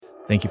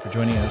Thank you for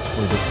joining us for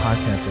this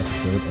podcast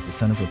episode at the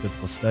Center for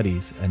Biblical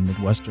Studies at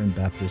Midwestern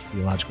Baptist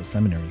Theological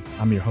Seminary.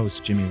 I'm your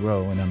host, Jimmy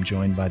Rowe, and I'm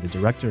joined by the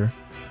Director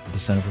of the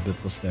Center for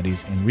Biblical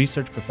Studies and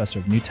Research Professor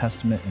of New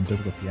Testament and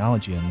Biblical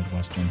Theology at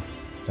Midwestern,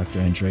 Dr.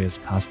 Andreas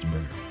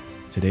Kostenberger.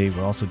 Today,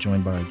 we're also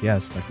joined by our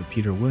guest, Dr.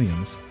 Peter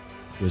Williams,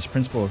 who is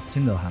principal of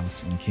Tyndale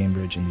House in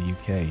Cambridge in the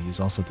UK. He's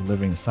also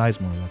delivering the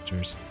Sizemore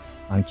lectures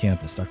on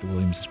campus. Dr.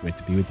 Williams, it's great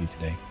to be with you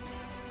today.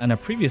 On a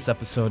previous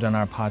episode on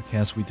our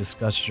podcast, we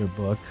discussed your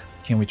book,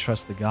 Can We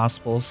Trust the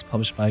Gospels,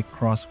 published by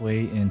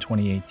Crossway in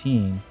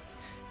 2018.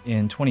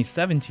 In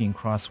 2017,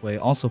 Crossway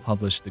also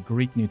published the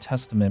Greek New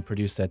Testament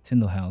produced at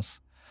Tyndale House,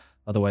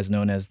 otherwise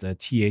known as the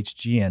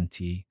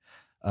THGNT.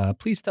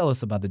 Please tell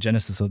us about the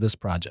genesis of this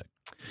project.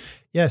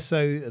 Yeah,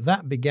 so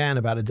that began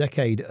about a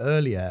decade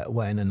earlier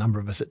when a number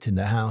of us at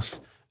Tyndale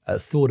House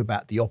thought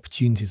about the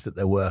opportunities that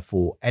there were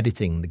for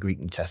editing the Greek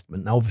New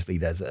Testament. Now, obviously,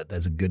 there's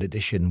a good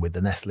edition with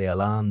the Nestle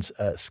Aland's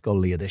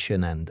scholarly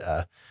edition, and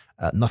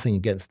nothing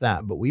against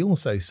that. But we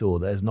also saw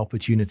there's an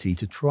opportunity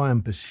to try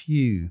and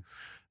pursue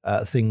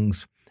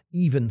things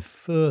even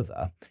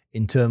further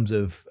in terms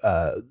of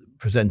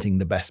presenting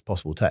the best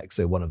possible text.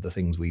 So one of the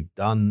things we've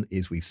done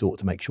is we've sought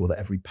to make sure that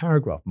every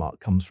paragraph mark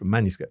comes from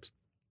manuscripts.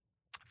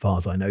 As far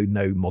as I know,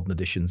 no modern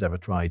edition's ever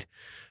tried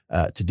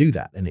to do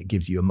that, and it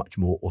gives you a much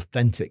more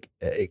authentic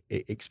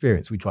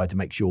experience. We tried to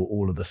make sure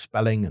all of the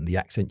spelling and the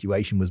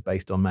accentuation was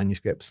based on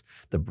manuscripts,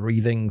 the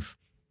breathings,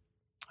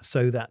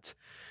 so that,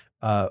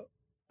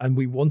 and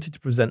we wanted to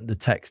present the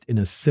text in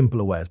as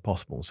simple a way as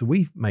possible. So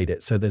we've made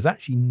it so there's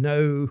actually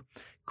no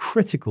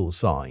critical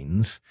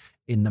signs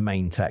in the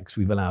main text.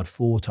 We've allowed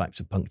 4 types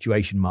of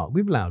punctuation mark.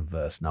 We've allowed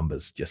verse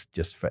numbers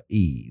just for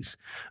ease.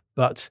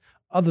 But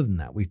other than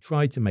that, we've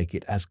tried to make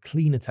it as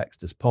clean a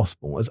text as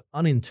possible, as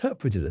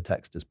uninterpreted a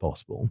text as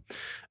possible.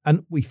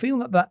 And we feel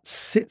that that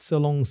sits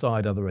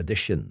alongside other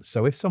editions.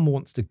 So if someone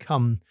wants to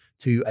come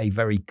to a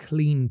very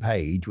clean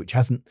page, which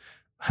hasn't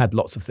had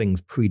lots of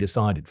things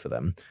pre-decided for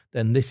them,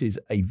 then this is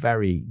a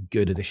very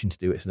good edition to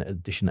do. It's an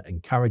edition that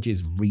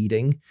encourages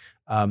reading.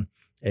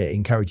 It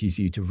encourages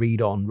you to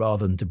read on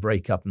rather than to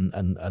break up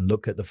and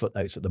look at the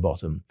footnotes at the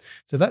bottom.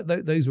 So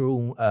those are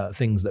all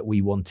things that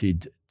we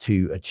wanted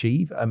to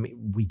achieve. I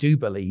mean, we do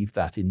believe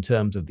that in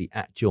terms of the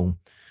actual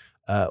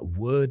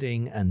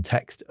wording and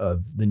text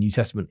of the New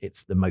Testament,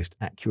 it's the most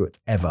accurate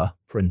ever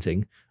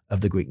printing of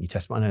the Greek New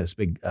Testament. I know it's a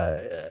big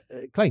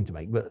claim to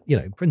make, but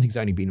printing's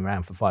only been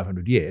around for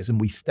 500 years,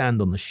 and we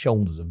stand on the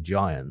shoulders of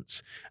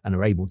giants and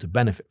are able to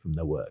benefit from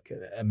their work.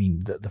 I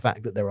mean, the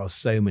fact that there are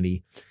so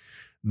many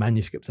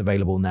manuscripts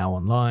available now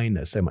online,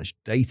 there's so much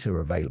data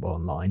available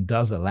online,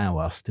 does allow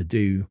us to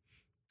do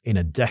in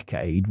a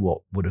decade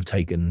what would have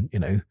taken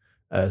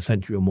a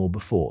century or more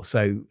before.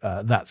 So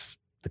that's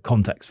the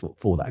context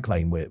for that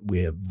claim.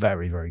 We're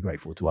very, very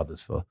grateful to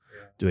others for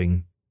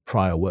doing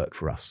prior work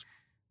for us.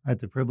 I had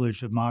the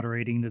privilege of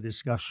moderating the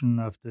discussion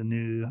of the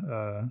new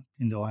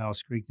Tyndale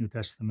House Greek New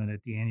Testament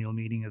at the annual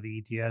meeting of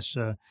the ETS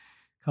a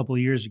couple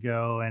of years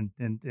ago, and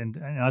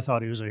I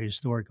thought it was a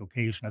historic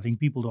occasion. I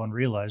think people don't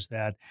realize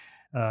that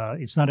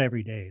it's not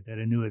every day that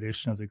a new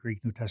edition of the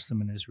Greek New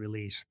Testament is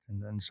released,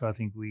 and so I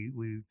think we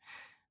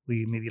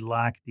maybe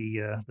lack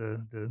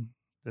the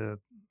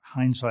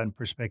hindsight and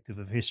perspective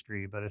of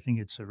history, but I think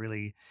it's a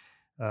really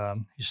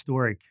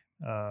historic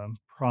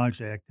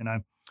project.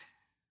 And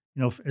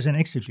as an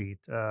exegete,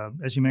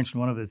 as you mentioned,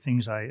 one of the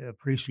things I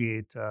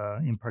appreciate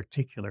in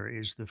particular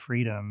is the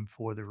freedom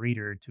for the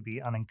reader to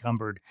be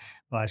unencumbered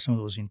by some of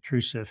those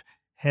intrusive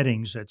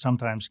headings that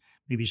sometimes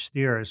maybe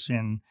steer us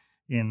in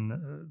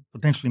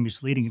potentially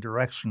misleading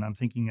direction. I'm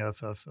thinking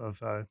of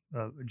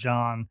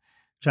John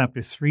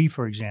chapter 3,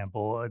 for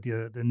example,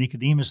 the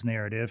Nicodemus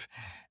narrative,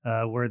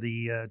 where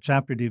the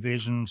chapter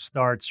division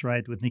starts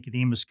right with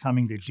Nicodemus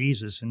coming to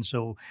Jesus, and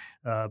so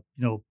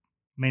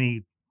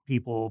many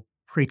people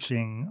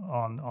preaching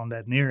on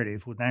that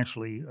narrative would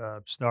naturally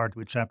start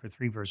with chapter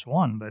 3, verse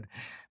 1.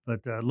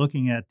 But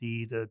looking at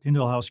the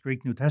Tyndale House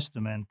Greek New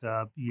Testament,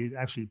 you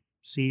actually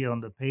see on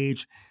the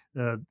page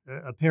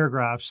a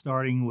paragraph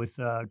starting with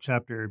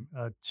chapter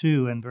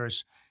 2 and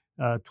verse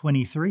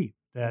 23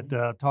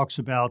 that talks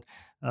about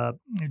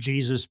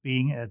Jesus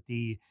being at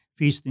the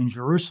feast in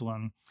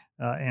Jerusalem,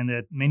 and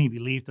that many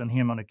believed on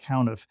him on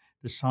account of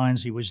the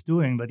signs he was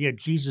doing. But yet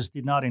Jesus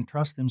did not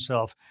entrust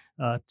himself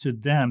to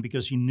them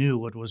because he knew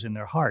what was in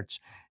their hearts.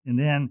 And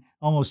then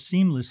almost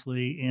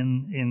seamlessly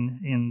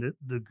in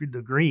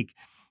the Greek,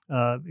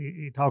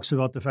 it talks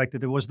about the fact that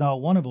there was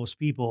not one of those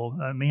people,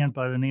 a man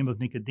by the name of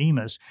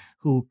Nicodemus,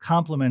 who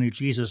complimented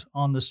Jesus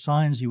on the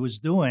signs he was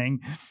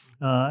doing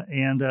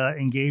and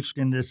engaged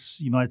in this,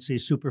 you might say,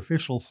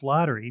 superficial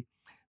flattery.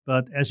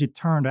 But as it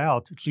turned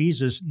out,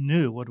 Jesus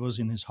knew what was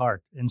in his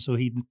heart. And so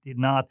he did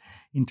not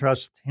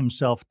entrust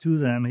himself to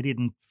them. He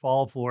didn't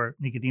fall for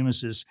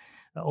Nicodemus's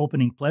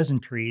opening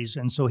pleasantries.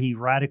 And so he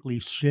radically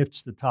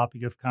shifts the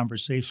topic of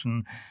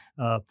conversation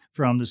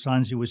from the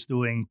signs he was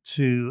doing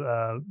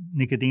to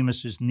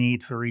Nicodemus's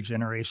need for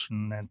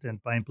regeneration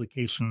and by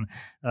implication,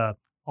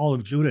 all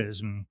of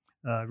Judaism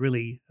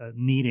really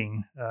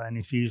needing an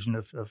infusion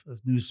of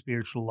new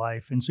spiritual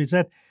life. And so it's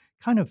that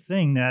kind of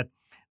thing that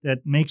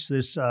makes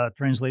this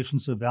translation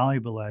so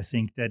valuable, I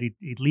think, that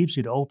it leaves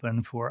it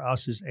open for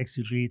us as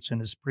exegetes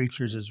and as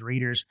preachers, as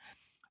readers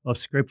of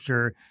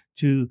Scripture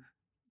to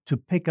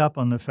pick up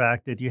on the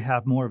fact that you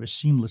have more of a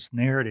seamless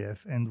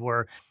narrative, and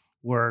where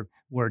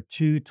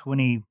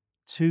 2:22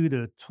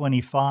 to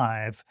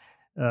 25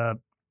 uh,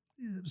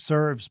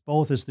 serves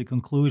both as the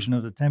conclusion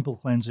of the temple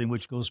cleansing,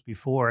 which goes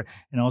before,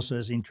 and also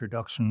as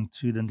introduction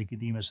to the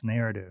Nicodemus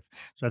narrative.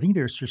 So I think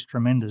there's just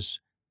tremendous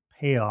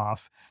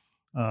payoff.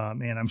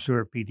 And I'm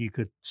sure, Pete, you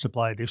could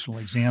supply additional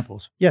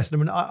examples. Yes, I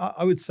mean,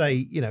 I would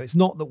say, it's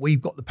not that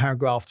we've got the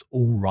paragraphs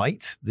all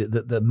right.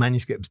 The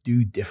manuscripts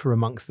do differ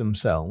amongst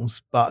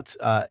themselves, but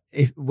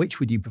which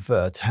would you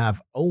prefer, to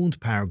have old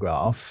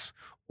paragraphs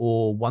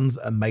or ones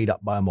that are made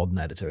up by a modern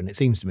editor? And it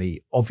seems to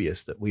me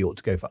obvious that we ought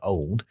to go for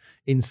old.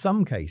 In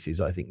some cases,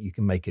 I think you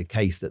can make a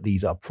case that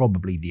these are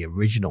probably the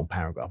original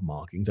paragraph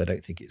markings. I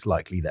don't think it's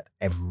likely that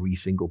every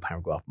single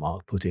paragraph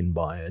mark put in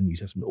by a New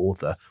Testament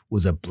author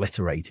was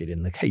obliterated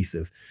in the case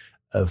of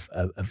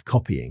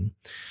copying.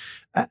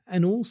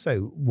 And also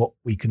what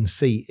we can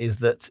see is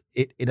that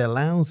it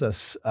allows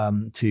us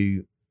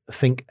to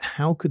think,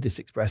 how could this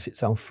express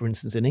itself, for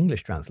instance, in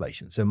English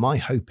translation? So my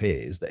hope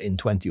is that in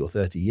 20 or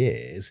 30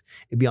 years,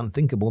 it'd be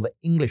unthinkable that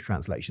English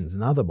translations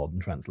and other modern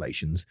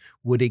translations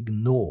would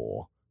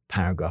ignore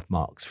paragraph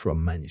marks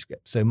from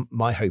manuscripts. So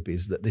my hope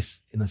is that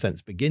this, in a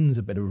sense, begins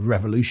a bit of a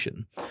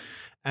revolution.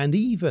 And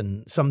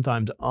even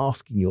sometimes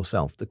asking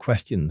yourself the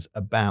questions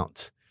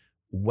about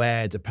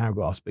where do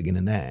paragraphs begin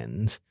and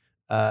end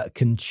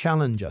can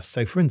challenge us.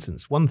 So, for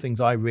instance, one of the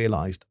things I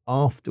realized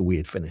after we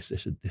had finished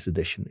this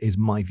edition is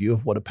my view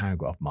of what a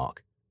paragraph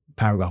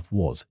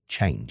was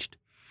changed.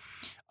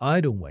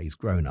 I'd always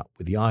grown up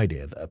with the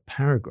idea that a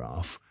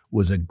paragraph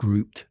was a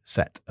grouped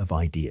set of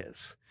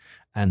ideas.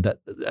 And that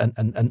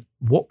and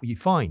what you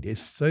find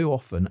is so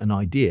often an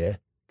idea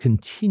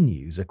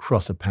continues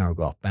across a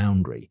paragraph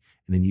boundary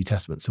in the New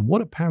Testament. So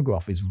what a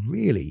paragraph is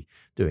really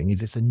doing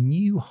is it's a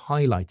new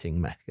highlighting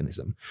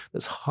mechanism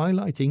that's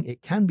highlighting.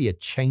 It can be a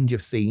change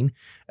of scene,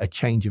 a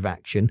change of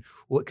action,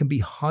 or it can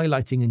be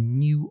highlighting a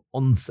new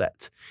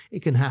onset.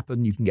 It can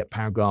happen. You can get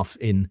paragraphs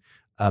in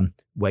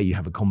where you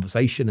have a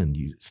conversation and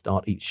you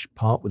start each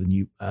part with a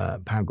new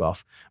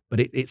paragraph, but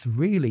it's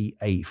really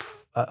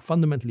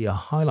fundamentally a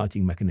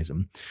highlighting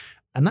mechanism.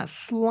 And that's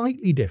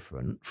slightly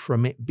different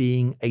from it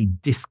being a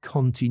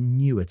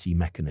discontinuity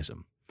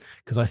mechanism,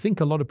 because I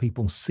think a lot of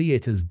people see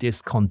it as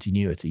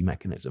discontinuity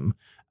mechanism,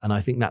 and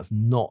I think that's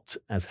not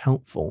as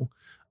helpful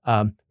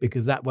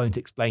because that won't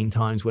explain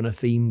times when a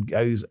theme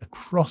goes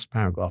across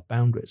paragraph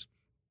boundaries.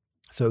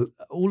 So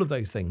all of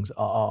those things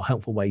are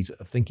helpful ways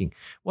of thinking.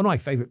 One of my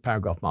favorite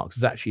paragraph marks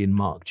is actually in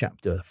Mark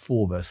chapter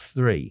 4, verse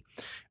 3,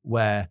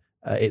 where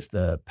it's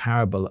the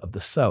parable of the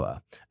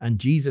sower. And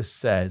Jesus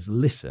says,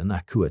 listen,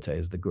 akuete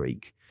is the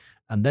Greek.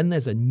 And then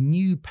there's a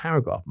new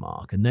paragraph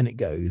mark, and then it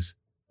goes,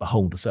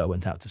 behold, the sower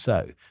went out to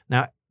sow.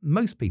 Now,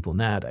 most people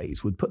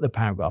nowadays would put the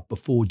paragraph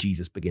before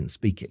Jesus begins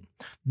speaking,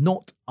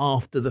 not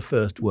after the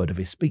first word of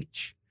his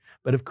speech.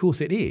 But of course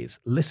it is.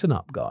 Listen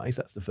up, guys.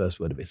 That's the first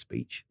word of his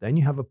speech. Then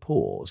you have a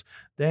pause.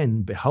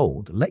 Then,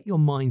 behold, let your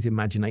mind's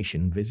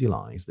imagination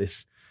visualize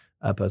this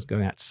person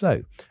going out to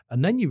sow.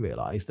 And then you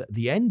realize that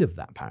the end of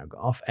that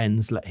paragraph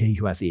ends, let he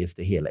who has ears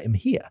to hear, let him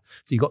hear.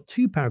 So you've got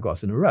two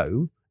paragraphs in a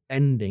row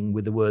ending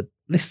with the word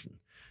listen.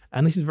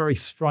 And this is a very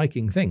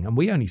striking thing. And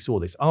we only saw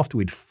this after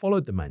we'd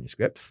followed the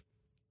manuscripts,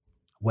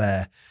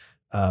 where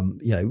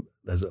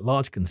there's a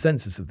large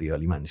consensus of the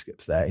early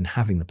manuscripts there in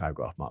having the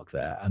paragraph mark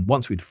there. And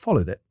once we'd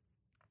followed it,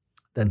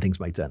 then things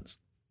made sense.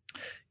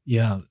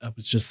 Yeah, I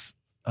was just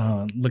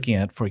looking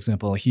at, for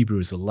example,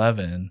 Hebrews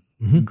 11.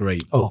 Mm-hmm.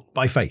 Great. Oh,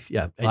 by faith,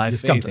 yeah. By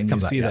faith, and you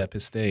see that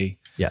pistē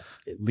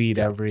lead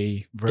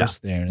every verse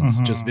there, and it's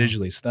just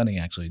visually stunning,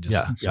 actually,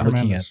 just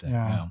looking at that.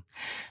 Yeah.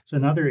 So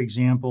another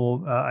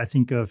example, I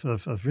think, of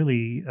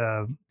really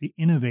the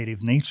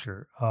innovative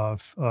nature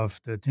of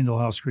the Tyndale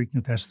House Greek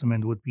New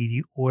Testament would be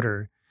the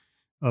order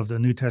of the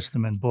New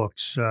Testament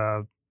books.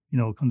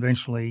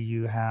 Conventionally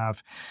you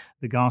have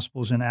the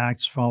Gospels and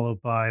Acts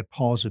followed by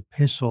Paul's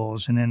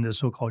epistles, and then the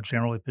so-called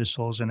general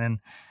epistles, and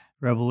then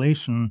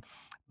Revelation.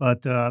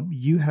 But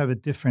you have a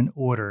different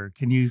order.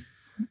 Can you?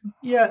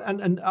 Yeah,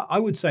 and I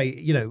would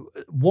say,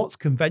 what's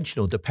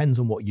conventional depends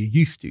on what you're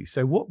used to.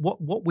 So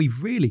what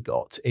we've really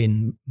got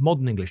in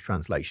modern English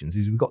translations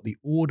is we've got the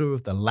order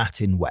of the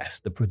Latin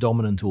West, the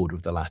predominant order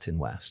of the Latin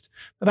West.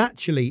 But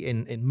actually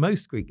in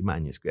most Greek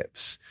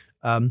manuscripts,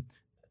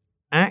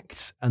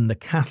 Acts and the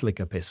Catholic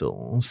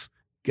epistles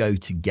go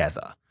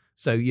together.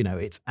 So,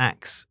 it's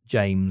Acts,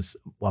 James,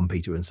 1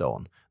 Peter, and so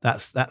on.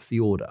 That's the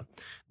order.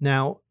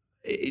 Now,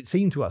 it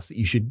seemed to us that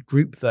you should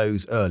group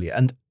those earlier.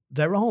 And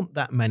there aren't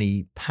that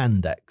many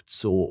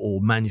pandects or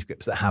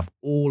manuscripts that have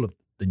all of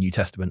the New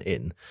Testament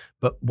in.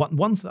 But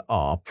ones that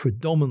are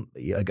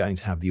predominantly are going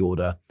to have the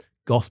order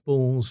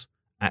Gospels,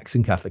 Acts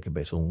and Catholic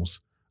epistles,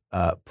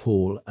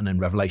 Paul, and then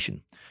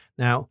Revelation.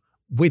 Now,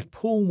 with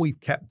Paul, we've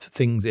kept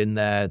things in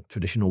their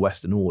traditional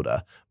Western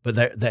order, but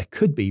there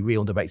could be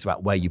real debates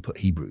about where you put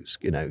Hebrews.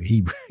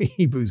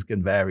 Hebrews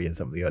can vary in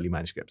some of the early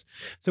manuscripts.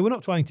 So we're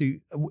not trying to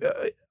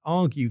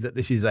argue that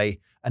this is an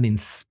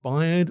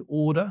inspired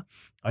order.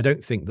 I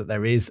don't think that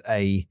there is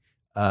a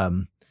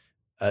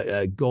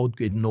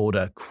God-given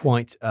order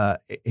quite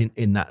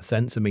in that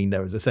sense. I mean,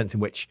 there is a sense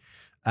in which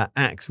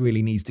Acts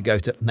really needs to go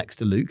next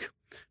to Luke.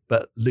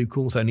 But Luke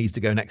also needs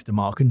to go next to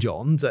Mark and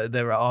John. So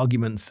there are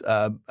arguments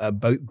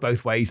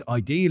both ways.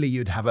 Ideally,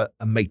 you'd have a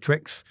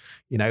matrix,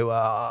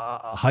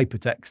 a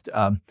hypertext,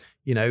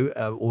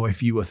 or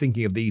if you were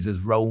thinking of these as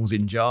rolls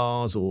in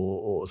jars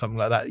or something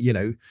like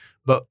that,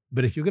 But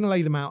if you're going to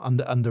lay them out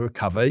under a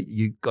cover,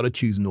 you've got to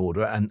choose an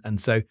order. And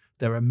so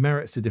there are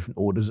merits to different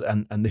orders,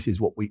 and this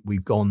is what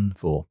we've gone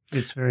for.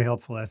 It's very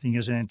helpful, I think,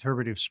 as an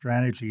interpretive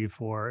strategy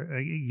for,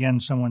 again,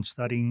 someone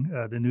studying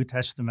the New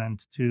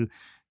Testament to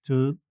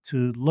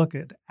look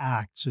at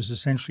Acts as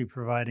essentially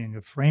providing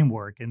a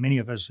framework. And many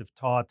of us have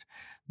taught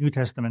New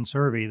Testament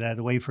survey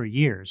that way for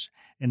years.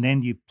 And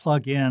then you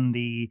plug in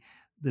the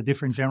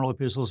different general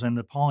epistles and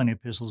the Pauline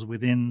epistles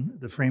within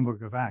the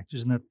framework of Acts.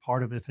 Isn't that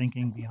part of the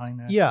thinking behind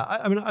that? Yeah,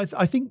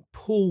 I think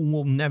Paul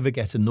will never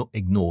get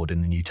ignored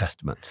in the New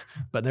Testament,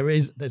 but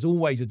there's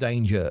always a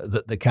danger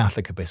that the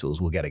Catholic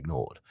epistles will get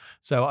ignored.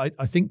 So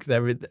I think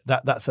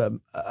that's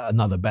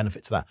another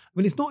benefit to that. I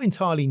mean, it's not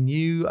entirely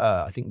new.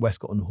 I think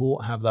Westcott and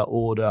Hort have that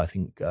order. I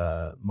think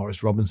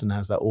Morris Robinson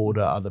has that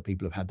order. Other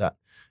people have had that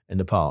in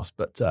the past.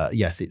 But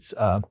yes, it's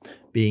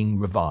being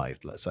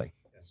revived, let's say.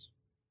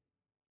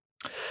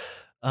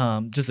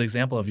 Just an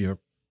example of your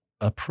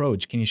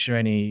approach, can you share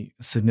any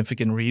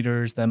significant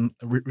readings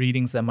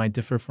that might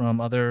differ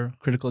from other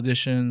critical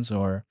editions,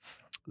 or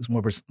some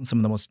of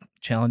the most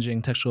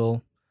challenging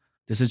textual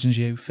decisions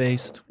you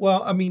faced?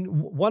 Well, I mean,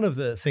 one of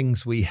the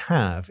things we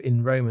have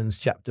in Romans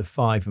chapter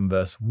 5 and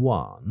verse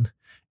 1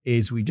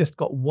 is we just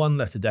got one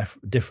letter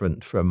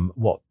different from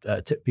what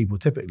people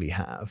typically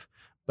have.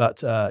 But,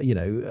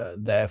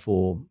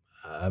 therefore,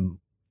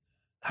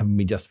 having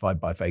been justified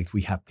by faith,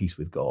 we have peace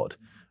with God.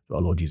 Our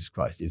Lord Jesus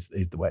Christ is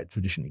the way it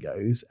traditionally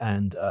goes.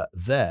 And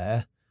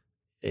there,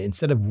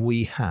 instead of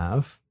we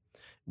have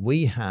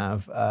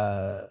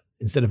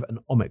instead of an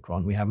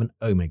omicron, we have an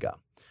omega.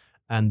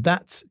 And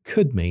that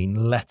could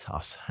mean let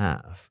us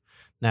have.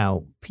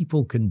 Now,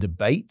 people can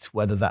debate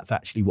whether that's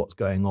actually what's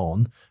going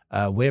on.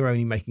 We're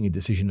only making a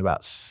decision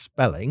about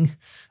spelling,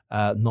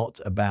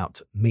 not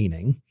about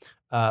meaning.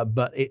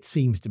 But it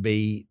seems to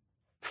be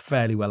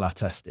fairly well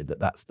attested that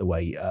that's the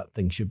way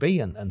things should be,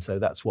 and so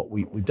that's what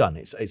we've done.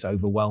 It's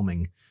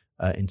overwhelming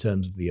in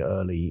terms of the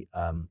early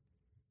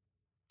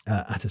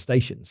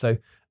attestation. So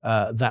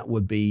that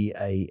would be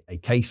a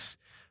case.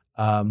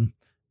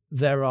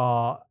 There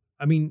are.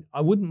 I mean, I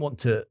wouldn't want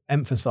to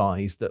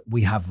emphasize that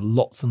we have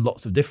lots and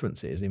lots of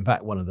differences. In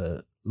fact, one of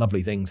the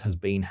lovely things has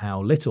been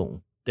how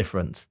little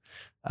different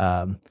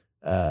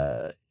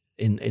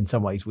in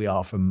some ways we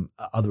are from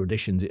other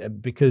editions,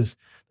 because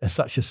there's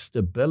such a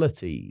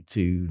stability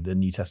to the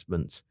New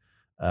Testament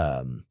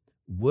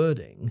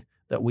wording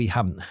that we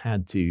haven't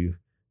had to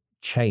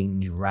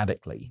change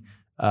radically.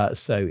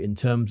 So in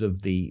terms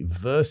of the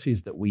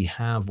verses that we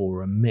have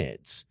or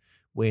omit,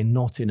 we're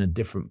not in a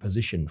different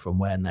position from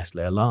where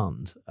Nestle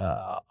Aland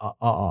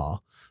are.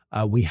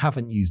 We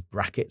haven't used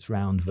brackets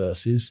round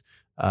verses.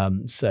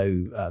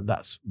 So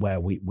that's where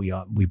we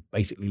are. We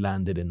basically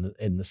landed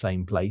in the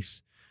same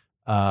place.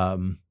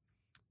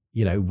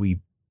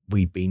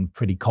 We've been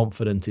pretty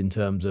confident in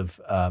terms of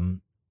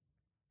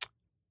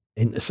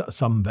in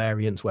some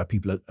variants where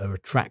people are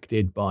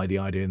attracted by the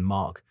idea in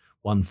Mark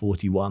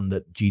 1:41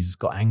 that Jesus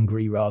got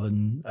angry rather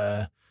than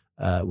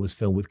was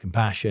filled with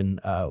compassion.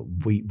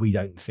 We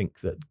don't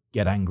think that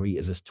get angry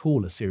is at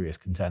all a serious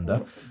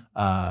contender.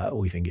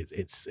 We think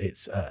it's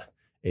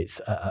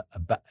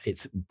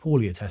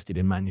poorly attested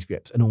in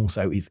manuscripts, and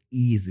also is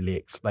easily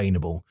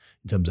explainable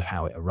in terms of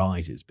how it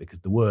arises, because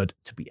the word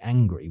to be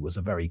angry was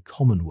a very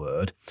common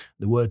word.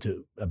 The word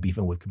to be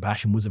filled with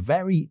compassion was a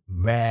very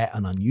rare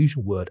and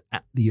unusual word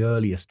at the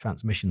earliest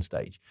transmission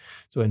stage.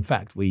 So in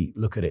fact, we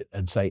look at it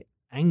and say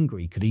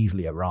angry could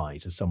easily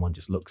arise as someone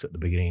just looks at the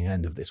beginning and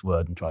end of this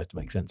word and tries to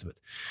make sense of it.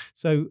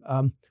 So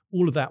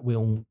all of that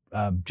we'll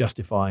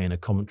justify in a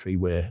commentary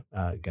we're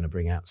going to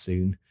bring out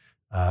soon.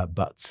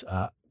 But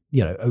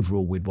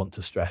overall, we'd want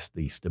to stress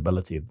the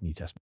stability of the New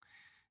Testament.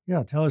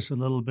 Yeah, tell us a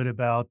little bit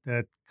about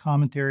that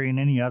commentary and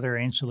any other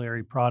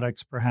ancillary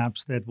products,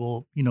 perhaps, that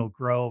will,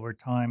 grow over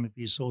time and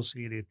be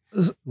associated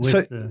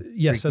with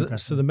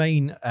So the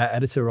main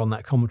editor on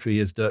that commentary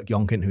is Dirk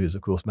Jonkin, who is,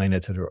 of course, main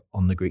editor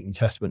on the Greek New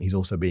Testament. He's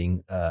also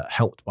being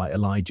helped by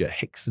Elijah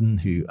Hickson,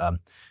 who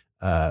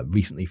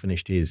recently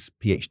finished his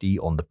PhD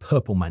on the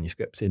purple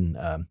manuscripts in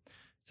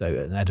so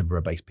an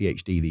Edinburgh-based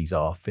PhD. These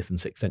are 5th and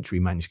 6th century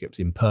manuscripts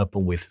in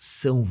purple with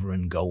silver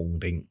and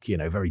gold ink,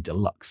 very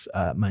deluxe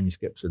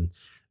manuscripts. And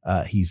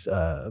he's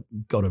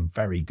got a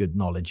very good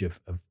knowledge of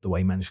the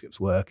way manuscripts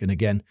work. And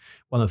again,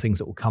 one of the things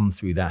that will come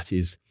through that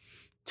is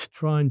to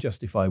try and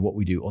justify what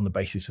we do on the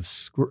basis of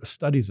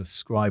studies of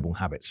scribal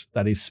habits.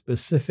 That is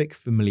specific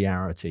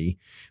familiarity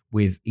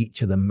with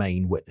each of the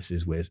main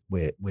witnesses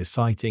we're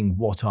citing.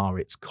 What are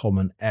its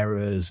common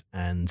errors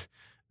and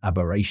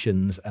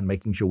aberrations, and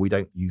making sure we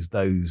don't use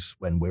those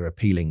when we're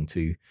appealing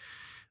to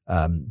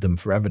them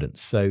for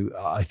evidence. So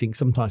I think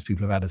sometimes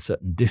people have had a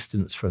certain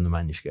distance from the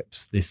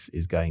manuscripts. This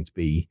is going to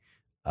be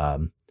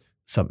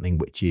something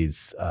which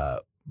is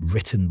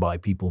written by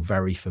people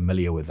very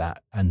familiar with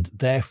that, and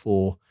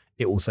therefore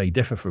it will say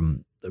differ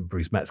from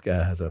Bruce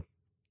Metzger has a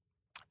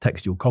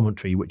textual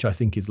commentary, which I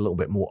think is a little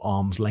bit more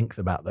arm's length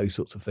about those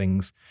sorts of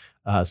things,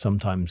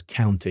 sometimes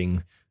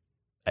counting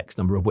X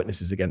number of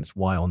witnesses against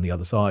Y on the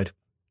other side.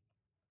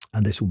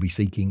 And this will be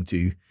seeking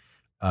to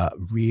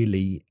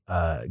really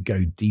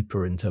go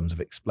deeper in terms of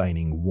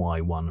explaining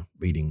why one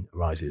reading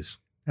arises.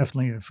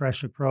 Definitely a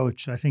fresh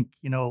approach. I think,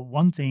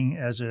 one thing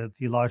as a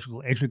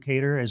theological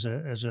educator, as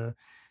a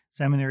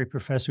seminary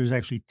professor who's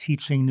actually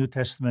teaching New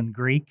Testament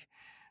Greek,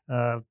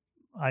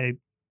 I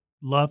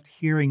loved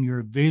hearing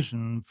your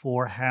vision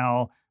for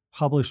how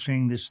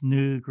publishing this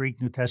new Greek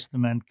New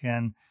Testament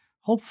can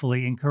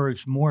hopefully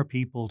encourage more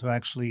people to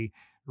actually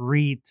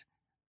read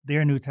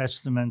their New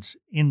Testaments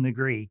in the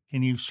Greek.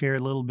 Can you share a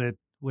little bit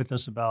with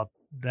us about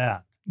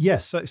that?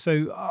 Yes.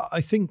 So I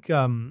think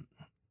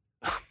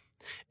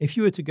if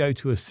you were to go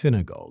to a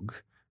synagogue,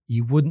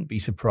 you wouldn't be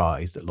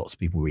surprised at lots of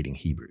people reading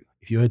Hebrew.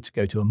 If you were to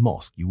go to a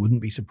mosque, you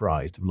wouldn't be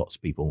surprised at lots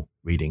of people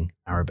reading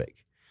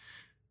Arabic.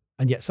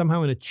 And yet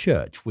somehow in a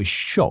church, we're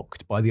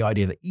shocked by the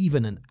idea that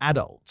even an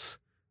adult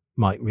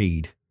might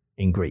read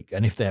in Greek.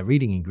 And if they're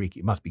reading in Greek,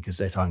 it must be because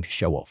they're trying to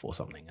show off or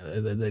something.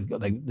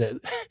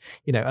 And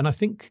I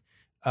think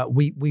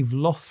we've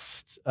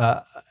lost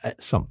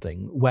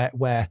something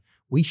where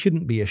we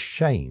shouldn't be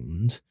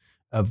ashamed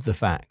of the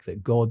fact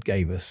that God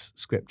gave us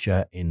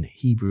scripture in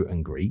Hebrew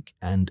and Greek,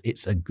 and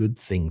it's a good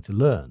thing to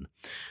learn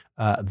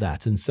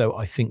that. And so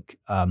I think,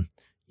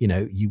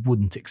 you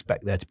wouldn't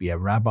expect there to be a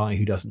rabbi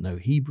who doesn't know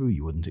Hebrew.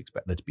 You wouldn't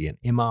expect there to be an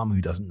imam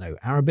who doesn't know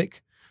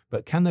Arabic.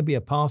 But can there be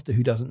a pastor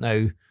who doesn't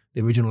know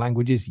the original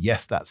languages?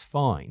 Yes, that's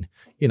fine.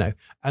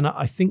 And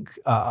I think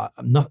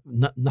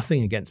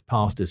nothing against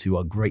pastors who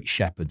are great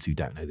shepherds who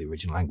don't know the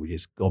original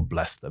languages. God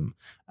bless them.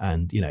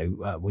 And,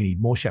 we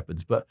need more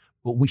shepherds. But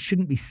we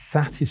shouldn't be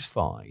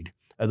satisfied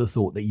at the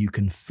thought that you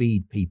can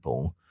feed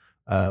people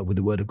with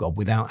the word of God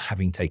without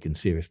having taken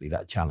seriously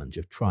that challenge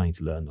of trying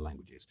to learn the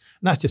languages.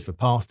 And that's just for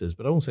pastors,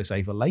 but I also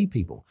say for lay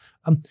people.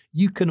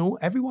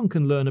 Everyone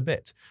can learn a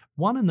bit.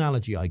 One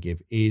analogy I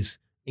give is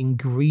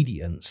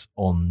ingredients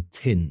on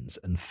tins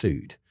and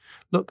food.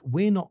 Look,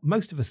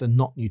 most of us are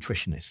not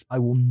nutritionists. I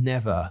will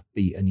never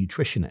be a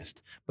nutritionist.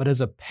 But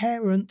as a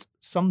parent,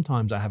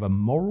 sometimes I have a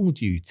moral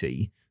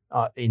duty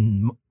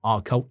in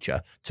our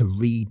culture to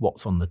read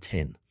what's on the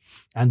tin.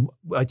 And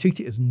I treat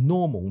it as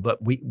normal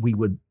that we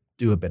would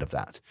do a bit of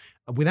that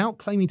without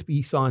claiming to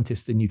be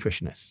scientists and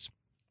nutritionists.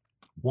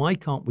 Why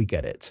can't we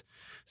get it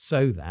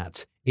so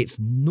that it's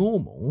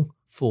normal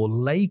for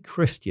lay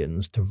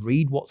Christians to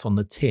read what's on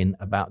the tin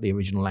about the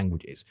original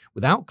languages?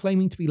 Without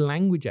claiming to be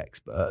language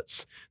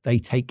experts, they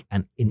take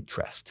an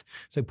interest.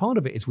 So part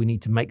of it is we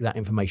need to make that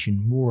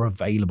information more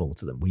available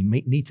to them. We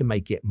need to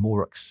make it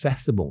more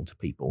accessible to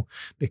people,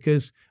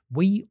 because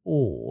we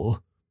all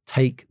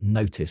take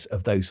notice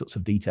of those sorts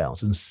of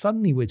details. And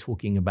suddenly we're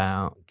talking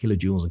about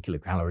kilojoules and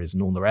kilocalories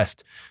and all the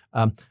rest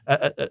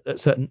at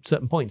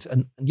certain points.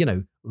 And,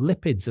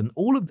 lipids and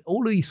all of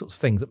these sorts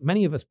of things that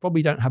many of us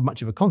probably don't have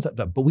much of a concept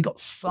of, but we got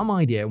some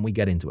idea and we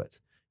get into it.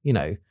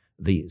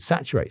 The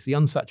saturates, the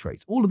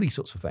unsaturates, all of these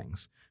sorts of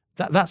things.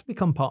 That's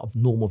become part of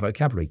normal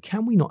vocabulary.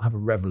 Can we not have a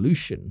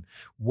revolution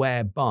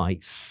whereby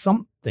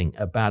something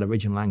about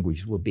original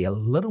languages will be a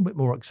little bit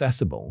more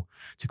accessible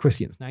to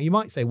Christians? Now, you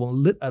might say,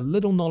 well, a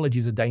little knowledge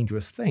is a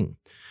dangerous thing.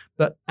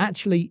 But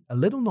actually, a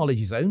little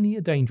knowledge is only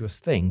a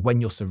dangerous thing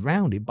when you're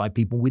surrounded by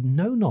people with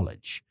no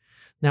knowledge.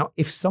 Now,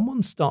 if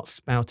someone starts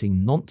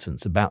spouting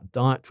nonsense about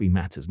dietary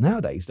matters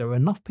nowadays, there are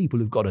enough people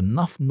who've got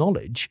enough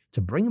knowledge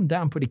to bring them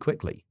down pretty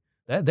quickly.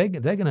 They're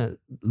going to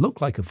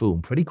look like a fool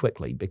pretty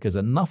quickly, because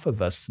enough of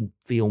us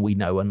feel we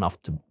know enough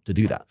to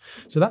do that.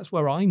 So that's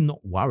where I'm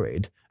not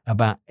worried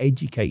about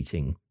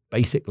educating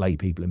basic lay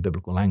people in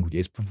biblical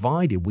languages,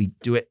 provided we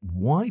do it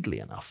widely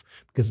enough,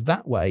 because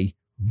that way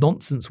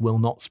nonsense will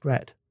not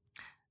spread.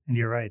 And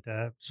you're right.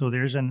 So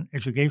there's an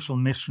educational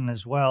mission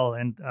as well.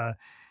 And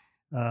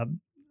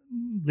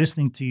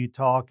listening to you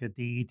talk at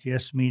the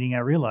ETS meeting, I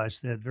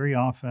realized that very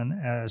often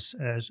as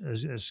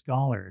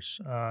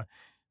scholars,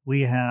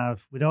 we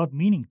have, without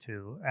meaning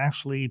to,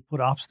 actually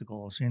put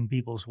obstacles in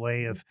people's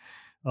way of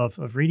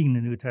reading the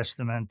New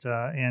Testament,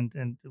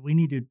 and we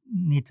need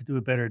to do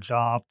a better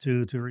job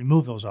to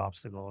remove those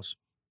obstacles.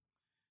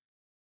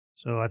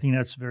 So I think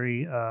that's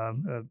very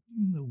a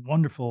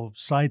wonderful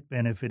side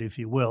benefit, if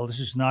you will. This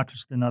is not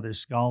just another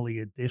scholarly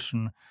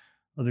edition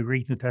of the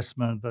Greek New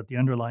Testament, but the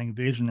underlying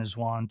vision is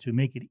one to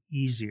make it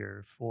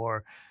easier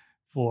for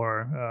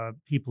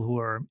people who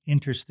are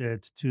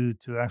interested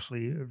to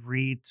actually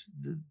read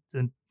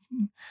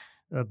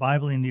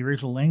Bible in the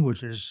original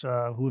languages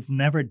who've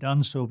never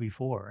done so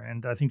before.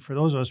 And I think for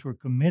those of us who are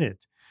committed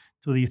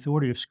to the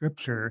authority of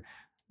Scripture,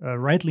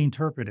 rightly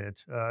interpreted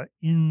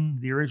in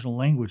the original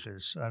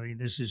languages, I mean,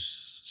 this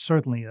is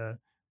certainly a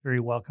very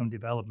welcome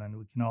development.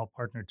 We can all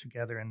partner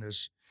together in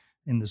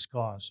this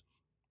cause.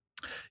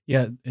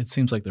 Yeah, it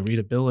seems like the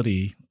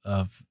readability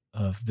of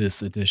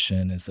this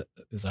edition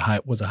was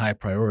a high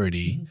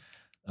priority.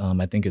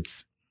 I think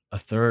it's a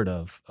third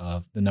of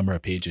the number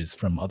of pages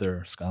from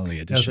other scholarly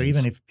editions. So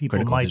even if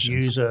people might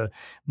editions. use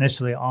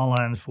Nestle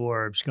Aland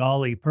for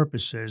scholarly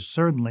purposes,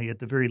 certainly at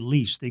the very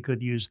least they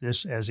could use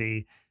this as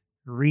a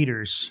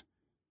reader's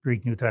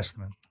Greek New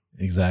Testament.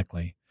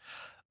 Exactly.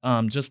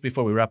 Just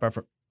before we wrap up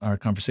our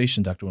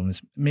conversation, Dr.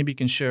 Williams, maybe you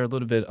can share a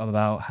little bit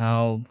about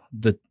how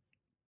the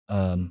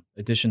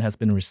edition has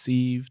been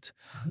received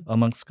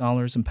among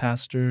scholars and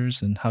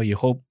pastors, and how you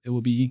hope it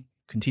will be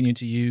continue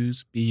to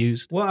be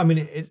used. Well, I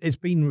mean, it's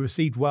been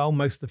received well.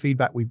 Most of the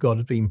feedback we've got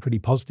has been pretty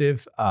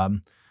positive,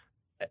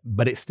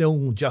 but it's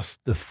still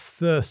just the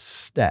first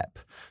step.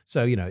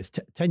 So, it's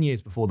 10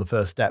 years before the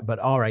first step, but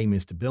our aim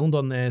is to build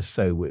on this.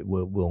 So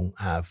we'll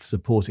have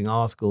supporting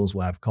articles,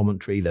 we'll have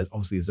commentary.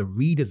 There's a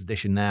reader's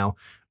edition now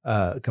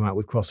come out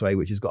with Crossway,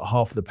 which has got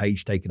half of the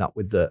page taken up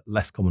with the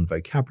less common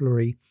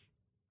vocabulary.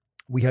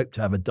 We hope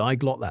to have a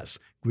diglot, that's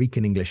Greek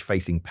and English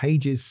facing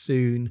pages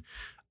soon.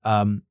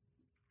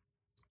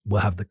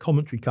 We'll have the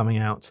commentary coming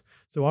out.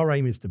 So our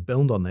aim is to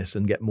build on this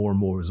and get more and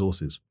more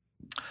resources.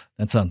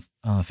 That sounds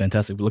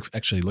fantastic. We look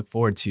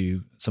forward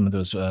to some of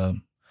those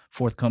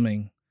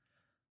forthcoming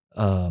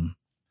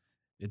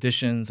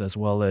editions, as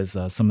well as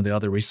some of the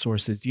other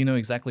resources. Do you know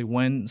exactly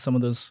when some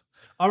of those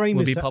our aim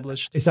will is be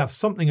published? Is to have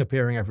something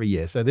appearing every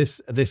year. So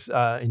this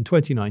in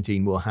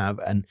 2019 we'll have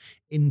a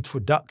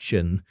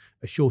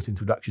short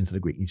introduction to the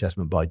Greek New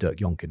Testament by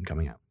THGNT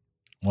coming out.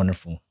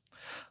 Wonderful.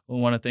 We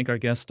want to thank our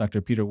guest,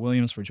 Dr. Peter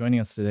Williams, for joining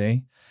us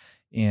today.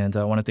 And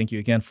I want to thank you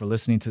again for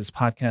listening to this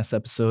podcast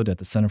episode at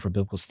the Center for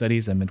Biblical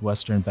Studies at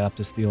Midwestern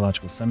Baptist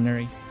Theological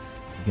Seminary.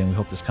 Again, we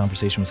hope this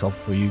conversation was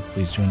helpful for you.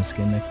 Please join us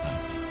again next time.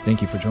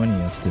 Thank you for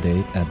joining us today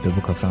at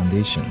Biblical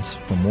Foundations.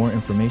 For more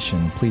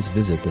information, please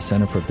visit the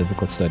Center for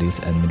Biblical Studies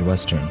at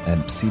Midwestern at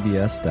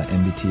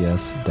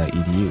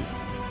cbs.mbts.edu.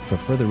 For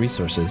further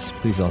resources,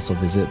 please also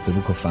visit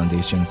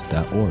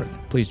biblicalfoundations.org.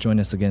 Please join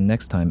us again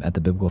next time at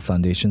the Biblical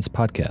Foundations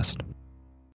podcast.